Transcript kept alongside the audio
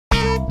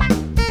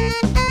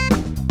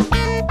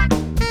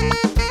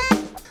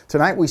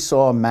Tonight we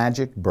saw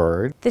Magic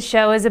Bird. The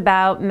show is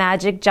about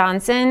Magic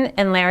Johnson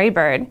and Larry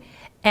Bird,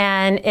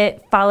 and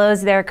it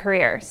follows their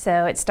career.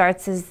 So it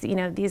starts as,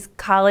 these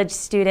college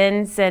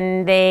students,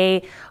 and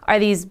they are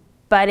these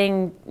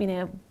budding,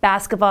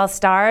 basketball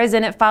stars,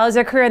 and it follows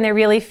their career, and they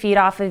really feed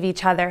off of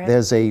each other.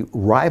 There's a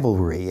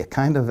rivalry, a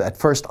kind of at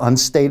first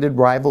unstated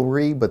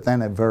rivalry, but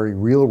then a very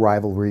real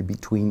rivalry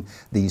between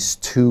these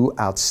two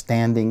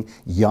outstanding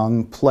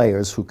young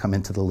players who come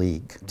into the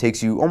league. It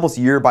takes you almost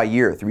year by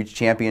year through each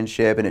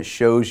championship, and it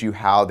shows you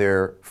how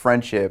their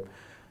friendship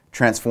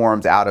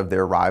transforms out of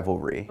their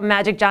rivalry.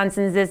 Magic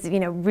Johnson's this,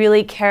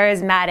 really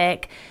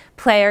charismatic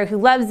player who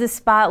loves the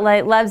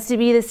spotlight, loves to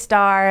be the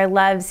star,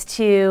 loves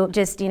to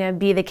just,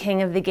 be the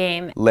king of the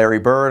game. Larry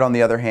Bird, on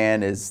the other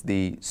hand, is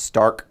the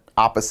stark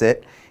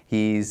opposite.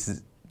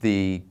 He's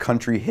the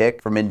country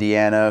hick from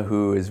Indiana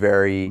who is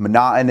very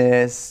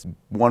monotonous,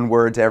 one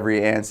word to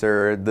every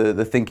answer,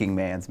 the thinking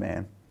man's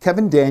man.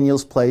 Kevin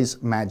Daniels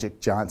plays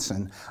Magic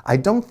Johnson. I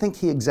don't think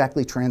he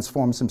exactly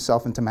transforms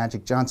himself into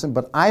Magic Johnson,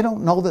 but I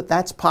don't know that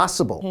that's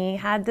possible. He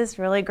had this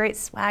really great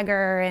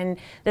swagger and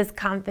this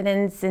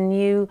confidence,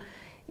 and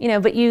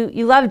but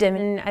you loved him,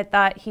 and I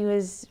thought he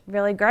was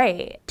really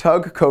great.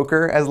 Tug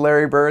Coker as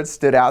Larry Bird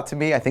stood out to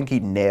me. I think he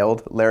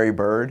nailed Larry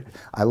Bird.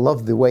 I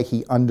love the way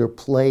he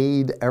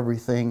underplayed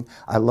everything.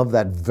 I love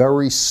that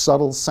very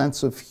subtle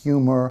sense of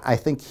humor. I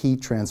think he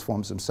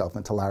transforms himself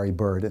into Larry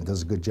Bird and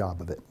does a good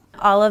job of it.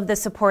 All of the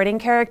supporting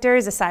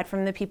characters, aside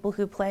from the people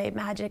who play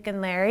Magic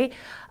and Larry,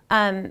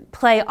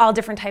 play all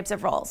different types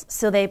of roles.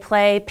 So they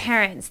play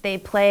parents, they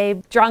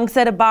play drunks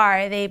at a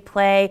bar, they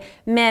play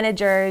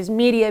managers,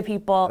 media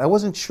people. I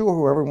wasn't sure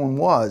who everyone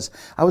was.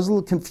 I was a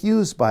little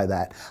confused by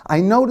that.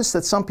 I noticed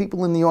that some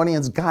people in the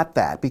audience got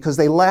that because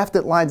they laughed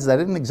at lines that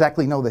I didn't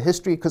exactly know the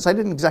history, because I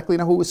didn't exactly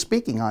know who was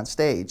speaking on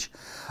stage.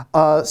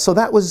 So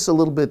that was a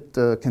little bit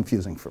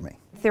confusing for me.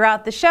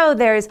 Throughout the show,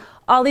 there's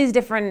all these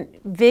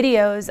different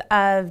videos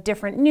of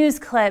different news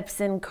clips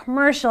and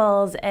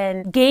commercials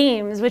and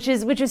games, which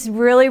is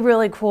really,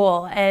 really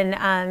cool,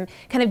 and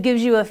kind of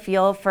gives you a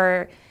feel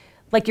for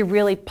like you're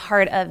really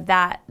part of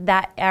that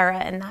era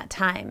and that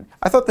time.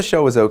 I thought the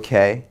show was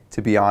okay,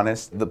 to be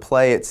honest. The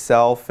play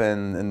itself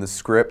and the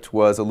script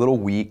was a little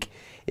weak.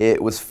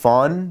 It was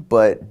fun,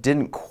 but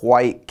didn't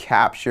quite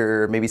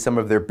capture maybe some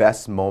of their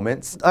best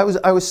moments. I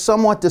was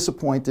somewhat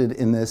disappointed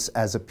in this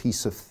as a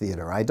piece of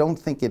theater. I don't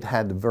think it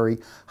had a very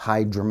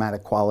high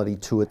dramatic quality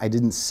to it. I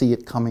didn't see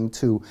it coming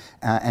to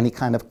any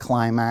kind of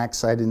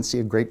climax. I didn't see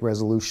a great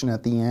resolution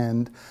at the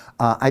end.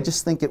 I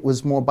just think it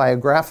was more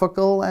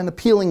biographical and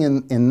appealing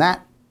in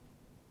that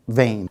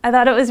vein. I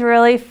thought it was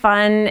really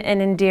fun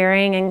and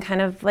endearing and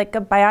kind of like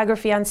a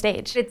biography on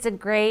stage. It's a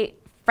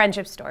great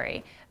friendship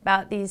story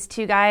about these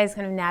two guys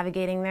kind of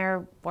navigating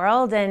their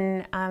world,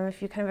 and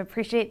if you kind of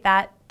appreciate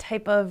that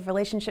type of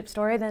relationship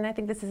story, then I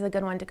think this is a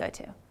good one to go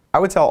to. I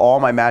would tell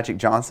all my Magic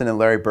Johnson and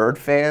Larry Bird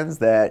fans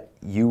that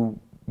you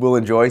will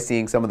enjoy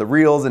seeing some of the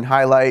reels and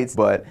highlights,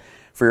 but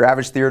for your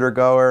average theater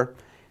goer,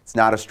 it's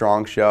not a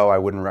strong show. I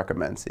wouldn't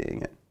recommend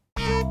seeing it.